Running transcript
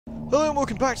Hello and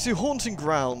welcome back to Haunting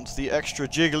Ground, the extra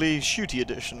jiggly shooty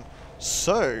edition.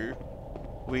 So,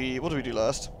 what did we do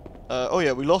last? Oh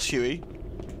yeah, we lost Huey.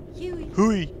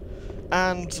 Huey!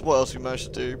 And what else we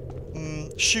managed to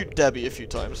do? Shoot Debbie a few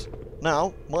times.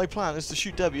 Now, my plan is to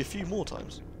shoot Debbie a few more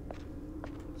times.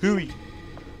 Huey!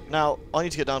 Now, I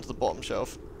need to get down to the bottom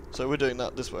shelf, so we're doing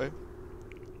that this way.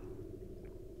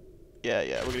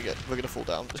 Yeah, we're gonna fall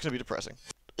down. It's gonna be depressing.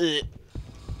 Ugh.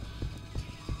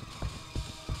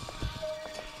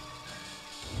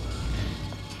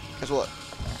 Guess what?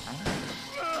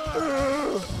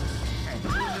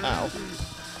 Ow.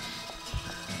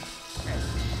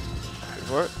 Go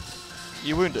for it.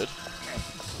 You wounded?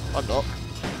 I'm not.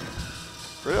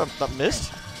 Really? That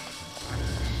missed?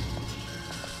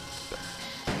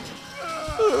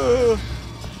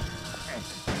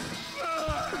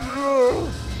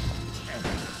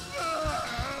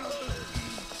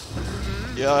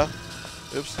 Yeah.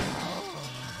 Oops.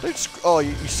 Don't oh,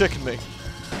 you sickened me.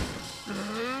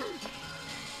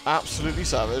 Absolutely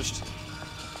savaged.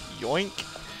 Yoink.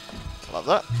 Love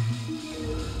that.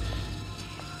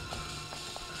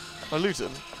 I loot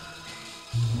him.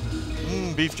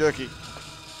 Beef jerky.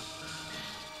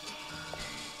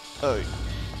 Oh.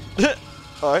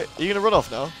 Alright, are you gonna run off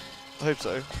now? I hope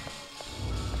so.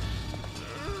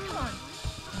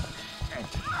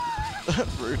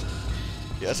 Rude.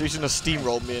 Yeah, so he's gonna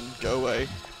steamroll me and go away.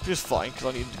 Which is fine, because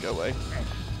I need him to go away.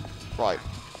 Right.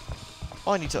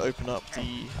 I need to open up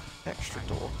the extra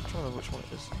door. I'm trying to remember which one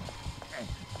it is.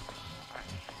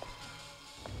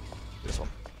 This one.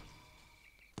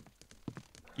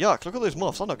 Yuck, look at those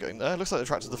moths. I'm not going there. It looks like they're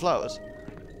attracted to the flowers.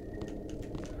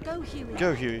 Go, Huey.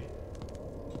 Go, Huey.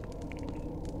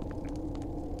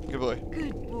 Good boy.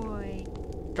 Good boy.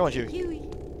 Come on, Huey. Huey.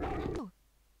 Oh.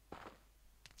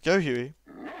 Go, Huey.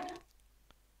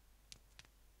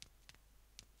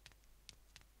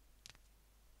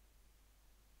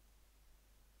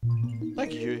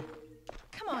 Thank you, Huey.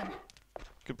 Come on.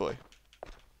 Good boy.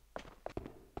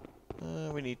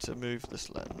 We need to move this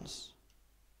lens.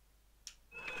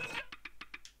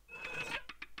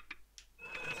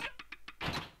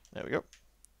 There we go.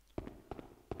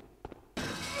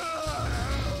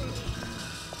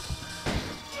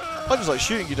 I just like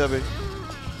shooting you, Debbie.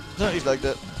 No, he's like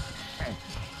that.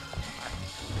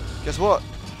 Guess what?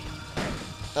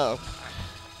 Oh.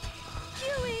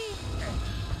 Huey.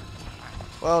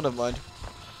 Well, never mind.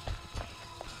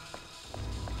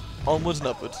 Onwards and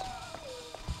upwards.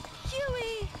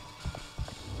 Huey.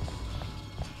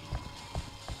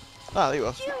 Ah, there you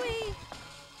are. Huey.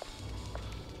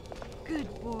 Good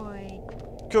boy.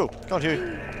 Cool. Come on, Huey.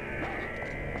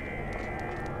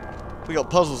 We got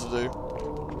puzzles to do.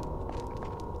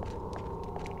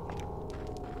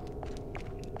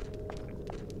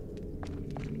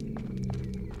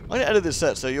 I'm gonna edit this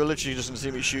set, so you're literally just gonna see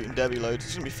me shooting Debbie loads.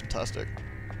 It's gonna be fantastic.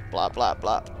 Blah, blah,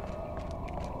 blah.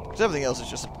 Because everything else is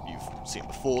just you've seen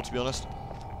before, to be honest.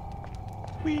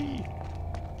 Whee!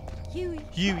 Huey.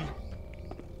 Huey!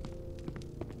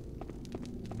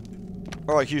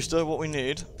 Alright, Houston, what we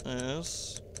need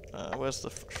is... where's the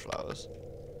flowers?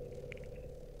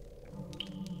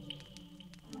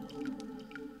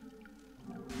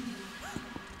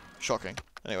 Shocking.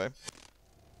 Anyway.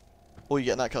 All you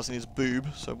get in that cutscene is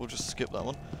boob, so we'll just skip that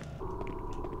one.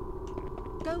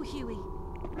 Go, Huey.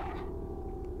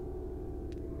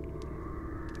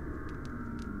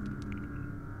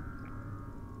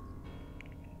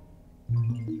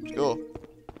 Sure.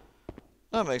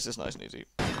 That makes this nice and easy.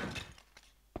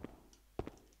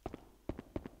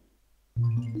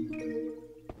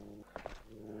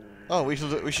 Oh, we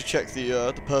should check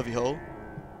the pervy hole.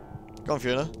 Go on,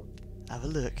 Fiona. Have a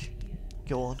look.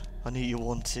 Go on. I know you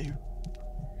want to.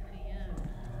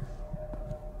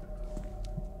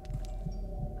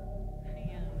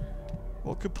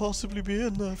 What could possibly be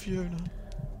in there, Fiona?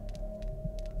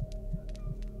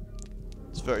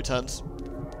 It's very tense.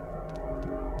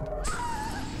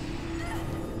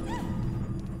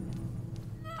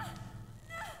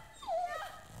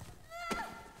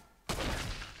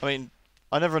 I mean,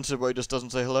 I never understood why he just doesn't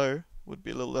say hello. Would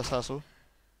be a little less hassle.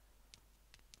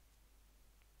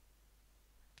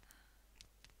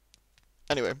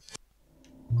 Anyway.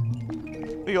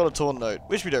 We got a torn note,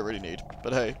 which we don't really need.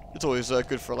 But hey, it's always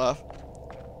good for a laugh.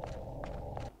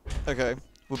 Okay,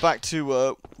 we're back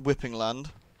to Whipping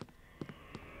Land.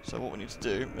 So what we need to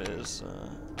do is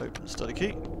open the study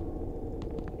key.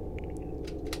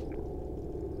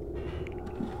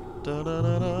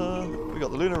 Da-da-da-da. We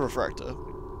got the lunar refractor.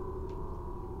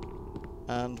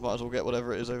 And might as well get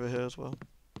whatever it is over here as well.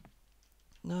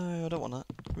 No, I don't want that.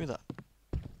 Give me that.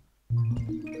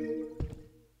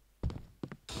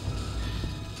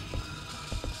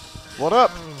 What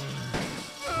up?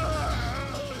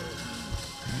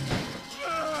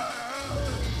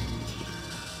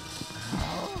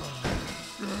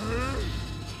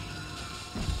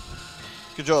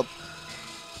 Good job.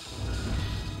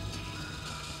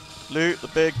 Loot the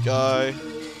big guy.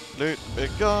 Loot the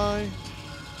big guy.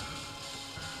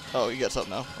 Oh, he gets up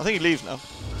now. I think he leaves now.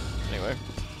 Anyway.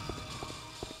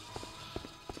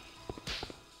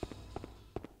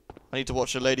 I need to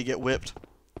watch a lady get whipped.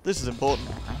 This is important.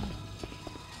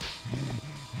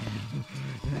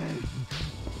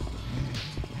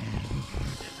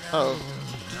 Oh.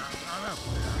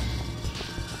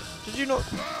 Did you not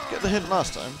get the hint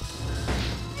last time?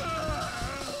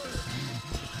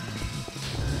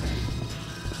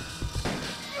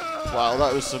 Wow,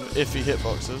 that was some iffy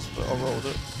hitboxes, but I rolled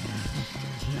it.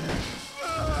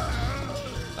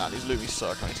 Nah, these Loomies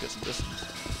suck. I need to get some distance.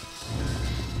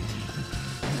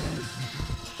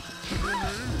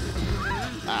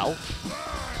 Ow.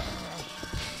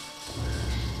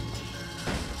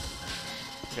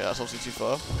 Okay, that's obviously too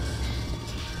far.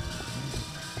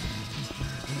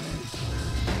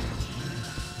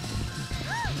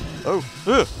 Oh,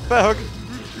 bear hug!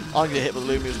 I'm gonna get hit with a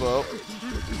Loomie as well.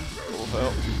 All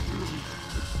fell.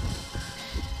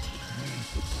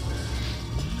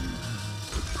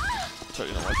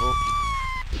 Totally not my fault.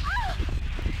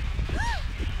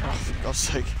 Oh, for God's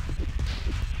sake.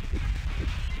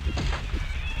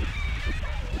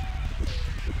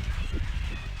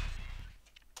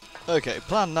 Okay,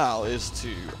 plan now is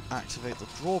to activate the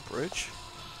drawbridge.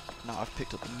 Now I've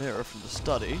picked up the mirror from the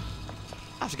study.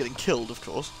 After getting killed, of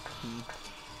course.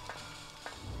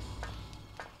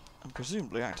 And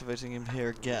presumably activating him here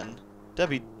again.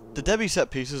 The Debbie set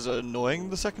pieces are annoying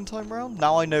the second time round.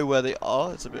 Now I know where they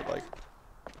are. It's a bit like...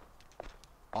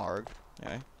 arg.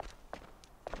 Anyway.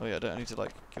 Oh yeah, I need to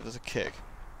like give this a kick.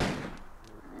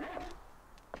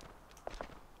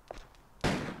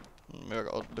 Maybe I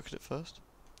gotta look at it first.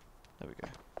 There we go.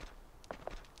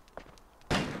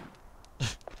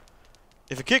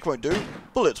 If a kick won't do,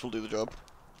 bullets will do the job.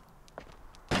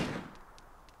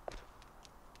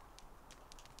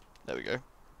 There we go.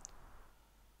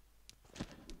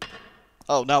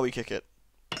 Oh, now we kick it.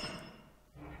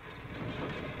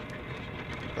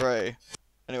 Hooray.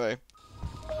 Anyway.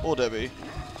 Or Debbie.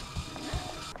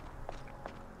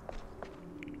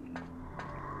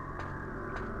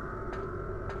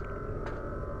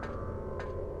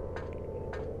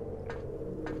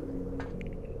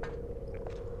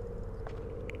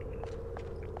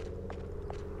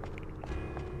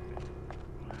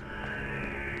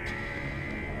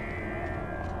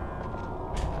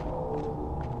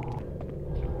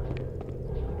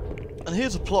 And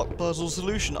here's a plot puzzle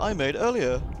solution I made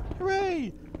earlier.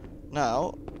 Hooray!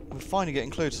 Now, we're finally getting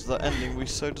closer to that ending we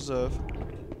so deserve.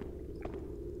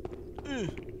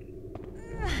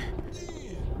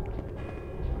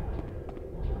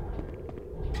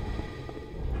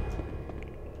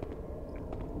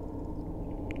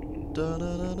 Da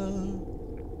da da da.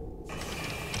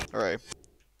 Alright.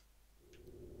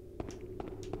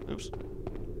 Oops.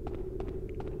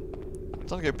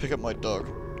 Time to go pick up my dog.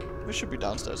 It should be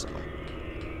downstairs somewhere.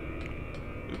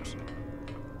 Oops.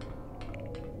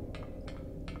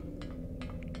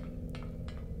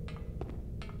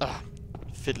 Ah,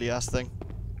 fiddly ass thing.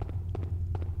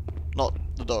 Not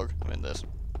the dog, I mean this.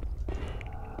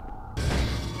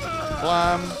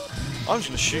 Blam! I'm just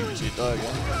gonna shoot you till you die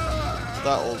again.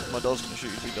 That or my dog's gonna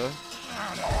shoot you till you die.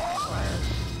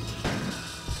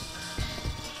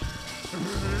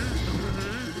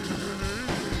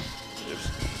 Oops.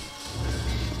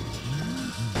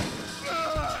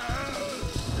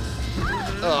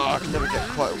 Oh, I can never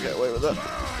quite get away with that.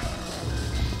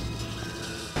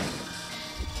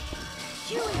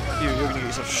 You're gonna get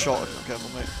yourself shot if you're not careful,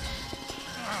 mate.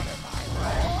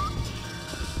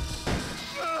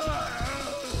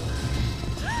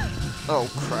 Oh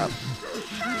crap.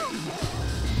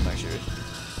 Thanks, Shooty.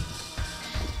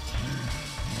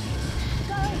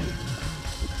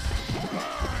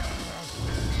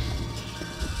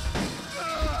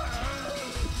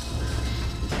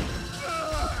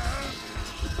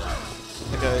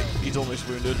 Okay, he's almost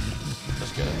wounded.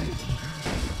 Let's get him.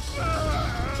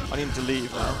 I need him to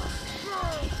leave now.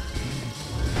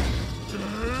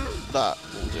 That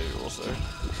will do also.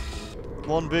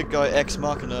 One big guy Ex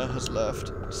Machina has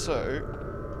left, so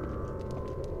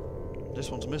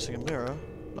this one's missing a mirror.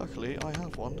 Luckily, I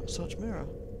have one such mirror.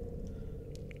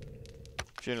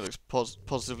 She only looks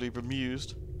positively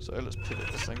bemused, so let's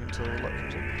pivot this thing until the light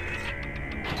comes in.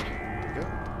 There we go.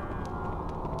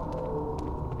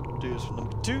 Do this for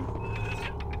number 2.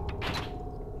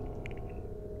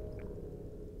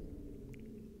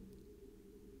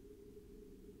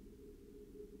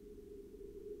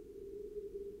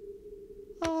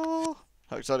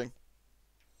 exciting.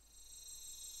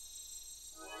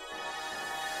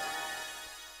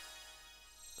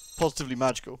 Positively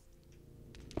magical.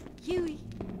 Huey.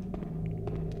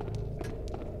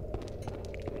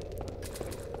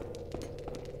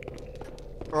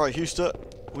 Alright, Houston,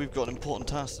 we've got an important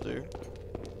task to do.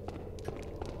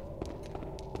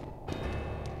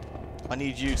 I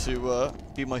need you to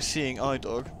be my seeing eye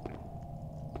dog.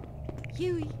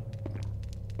 Huey.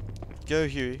 Go,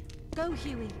 Huey. Go,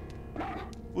 Huey.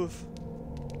 Woof.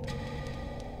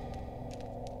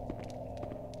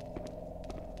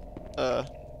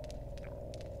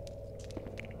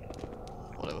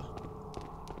 Whatever.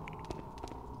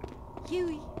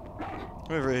 Huey.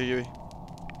 Come over here, Huey.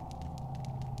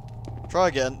 Try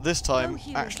again. This time,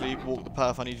 Huey. actually walk the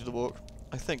path I need you to walk.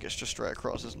 I think it's just straight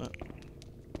across, isn't it?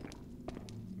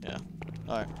 Yeah.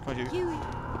 Alright, come on, Huey. Huey.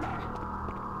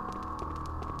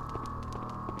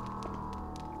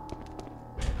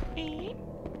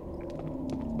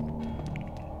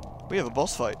 We have a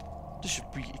boss fight. This should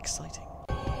be exciting.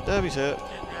 Debbie's here.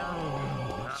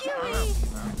 Huey.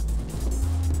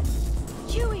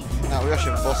 Huey. Now we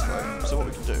actually have a boss fight, so what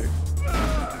we can do.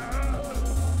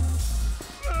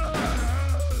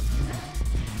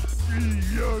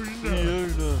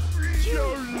 Fiona.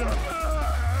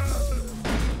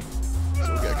 So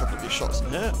we'll get a couple of these shots in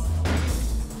here.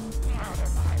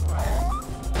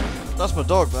 That's my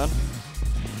dog, man.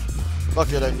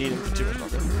 Luckily I don't need him for too much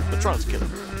longer. We're trying to kill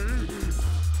him.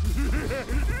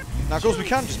 Now of course we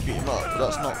can just beat him up, but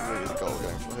that's not really the goal we're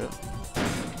going for here.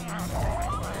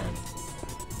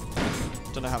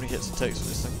 Don't know how many hits it takes with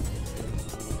this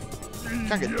thing.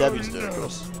 Can't get Debbie to do it, of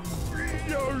course.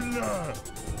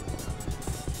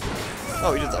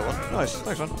 Oh, he did that one. Nice.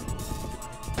 Thanks, man.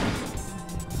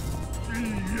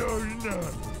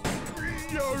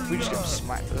 We just get him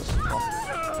smacked for this.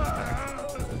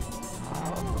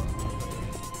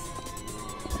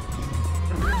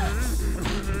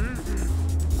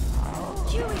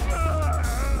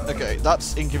 Okay,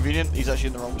 that's inconvenient. He's actually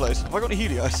in the wrong place. Have I got any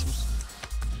Healy items?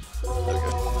 There we go.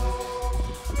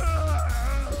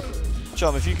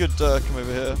 Chum, if you could come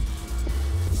over here.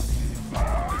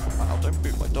 Wow, don't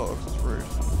boot my dog. That's rude.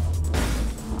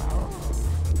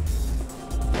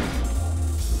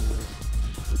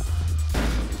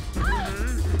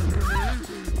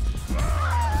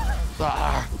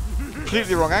 Ah,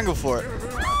 completely wrong angle for it.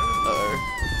 Uh-oh.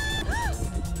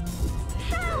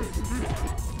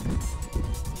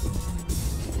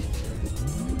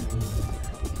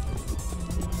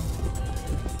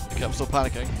 Okay, I'm still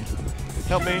panicking.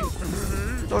 Help me.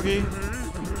 Doggy.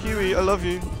 Huey, I love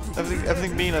you.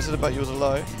 Everything mean I said about you was a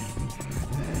lie.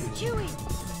 Huey.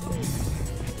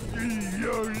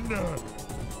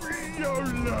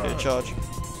 Here, charge.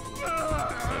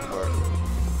 Didn't work.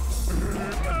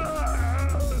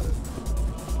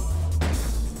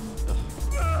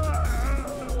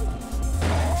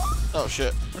 Oh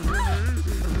shit.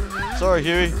 Sorry,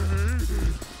 Huey.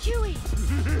 Huey.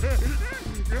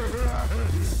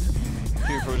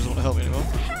 Huey probably doesn't want to help me anymore.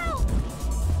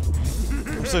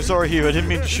 I'm so sorry, Huey. I didn't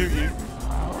mean to shoot you.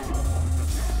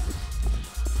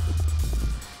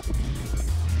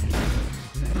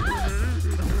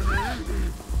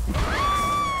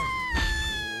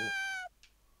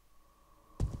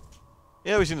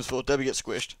 Yeah, we've seen this before. Debbie gets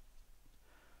squished.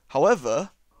 However,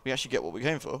 we actually get what we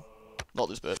came for. Not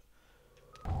this bit.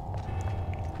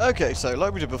 Okay, so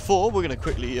like we did before, we're going to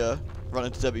quickly run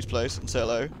into Debbie's place and say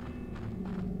hello.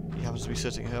 He happens to be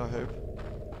sitting here, I hope.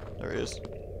 There he is. I'm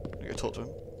going to go talk to him.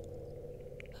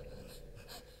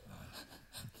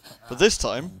 But this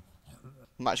time,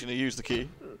 I'm actually going to use the key.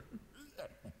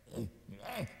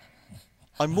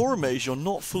 I'm more amazed you're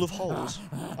not full of holes.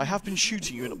 I have been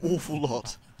shooting you an awful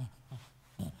lot.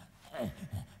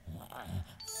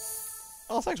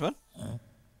 Oh, thanks, man.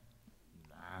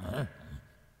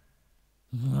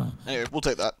 Anyway, we'll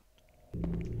take that.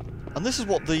 And this is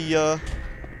what the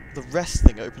rest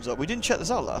thing opens up. We didn't check this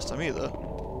out last time either.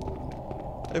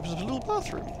 It opens up a little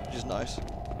bathroom, which is nice.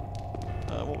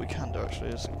 What we can do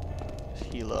actually is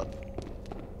heal up.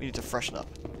 We need to freshen up,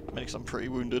 mainly because I'm pretty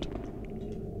wounded.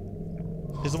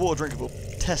 Is the water drinkable?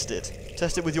 Test it.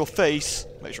 Test it with your face.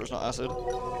 Make sure it's not acid.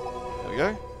 There we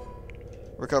go.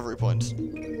 Recovery points.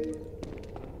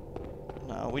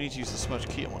 Now, we need to use the smudge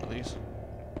key on one of these.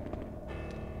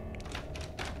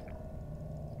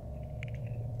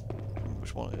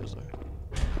 Which one it is, though?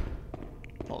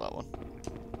 Not that one.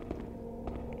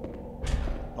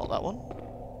 Not that one.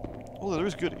 Oh, there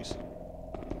is goodies.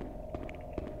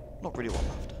 Not really one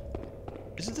left.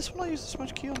 Is it this one I use the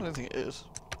smudge key on? I don't think it is.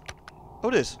 Oh,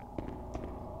 it is.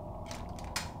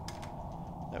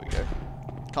 There we go.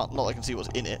 Not that I can see what's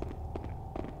in it.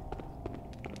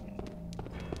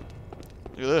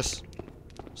 Look at this.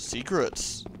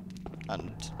 Secrets. And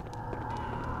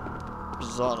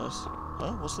bizarreness.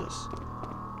 Huh? What's this?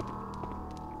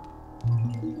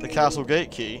 The castle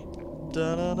gate key.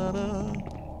 Da-da-da-da.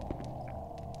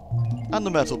 And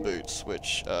the metal boots,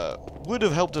 which would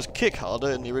have helped us kick harder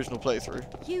in the original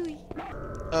playthrough. Huey.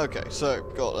 Okay, so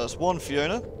got us one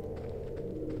Fiona.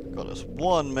 Got us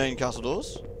one main castle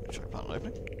doors, which I plan on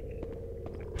opening.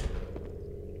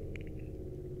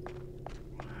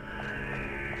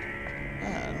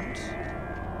 And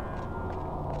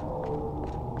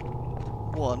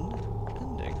one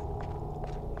ending.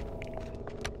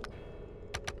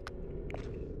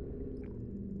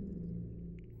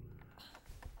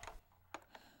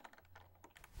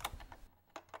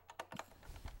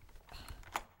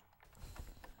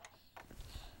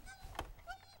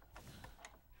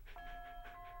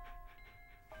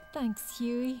 Thanks,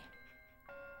 Huey.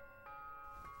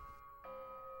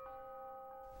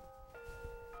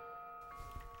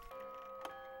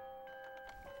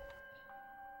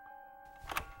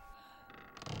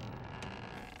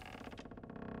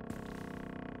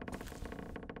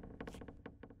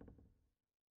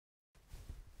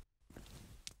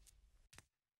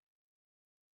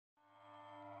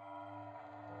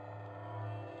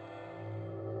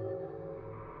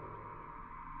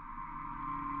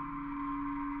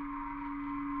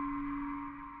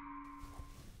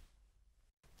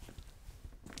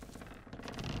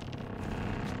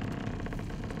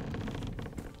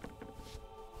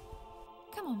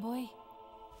 Come on, boy.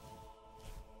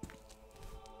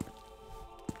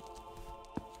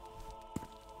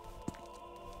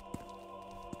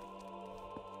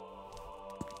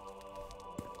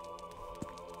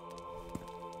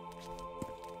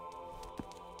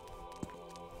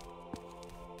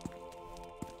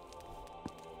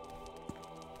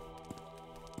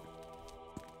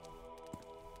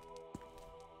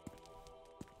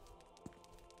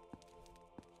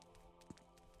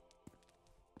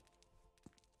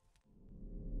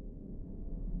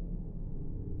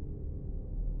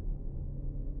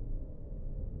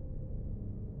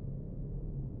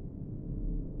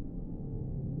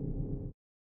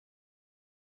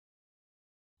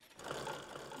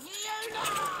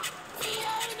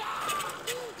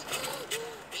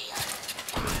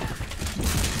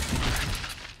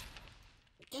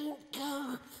 Don't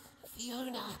go,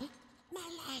 Fiona. My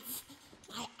life,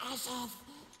 my ass off,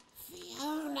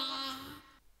 Fiona.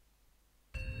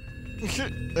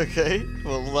 Okay,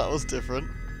 well that was different.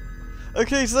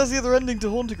 Okay, so that's the other ending to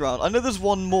Haunted Ground. I know there's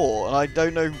one more, and I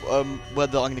don't know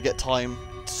whether I'm going to get time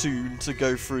soon to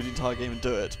go through the entire game and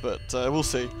do it, but we'll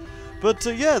see. But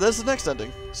yeah, there's the next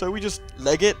ending. So we just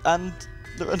leg it, and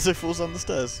Lorenzo falls down the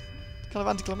stairs. Kind of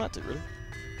anticlimactic, really.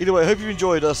 Either way, I hope you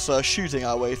enjoyed us shooting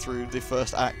our way through the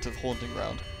first act of Haunting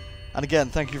Ground. And again,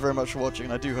 thank you very much for watching,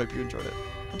 and I do hope you enjoyed it.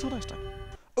 Until next time.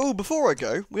 Oh, before I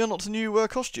go, we unlocked a new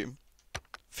costume.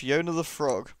 Fiona the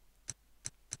Frog.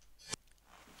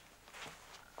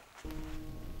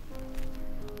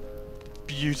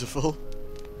 Beautiful.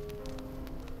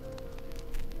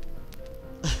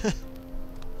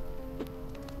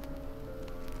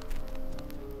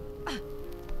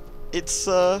 It's,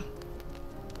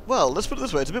 well, let's put it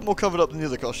this way, it's a bit more covered up than the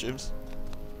other costumes.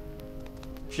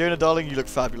 Fiona, darling, you look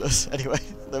fabulous. Anyway,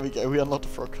 there we go, we unlocked a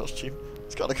frog costume.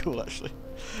 It's kind of cool, actually.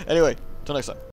 Anyway, till next time.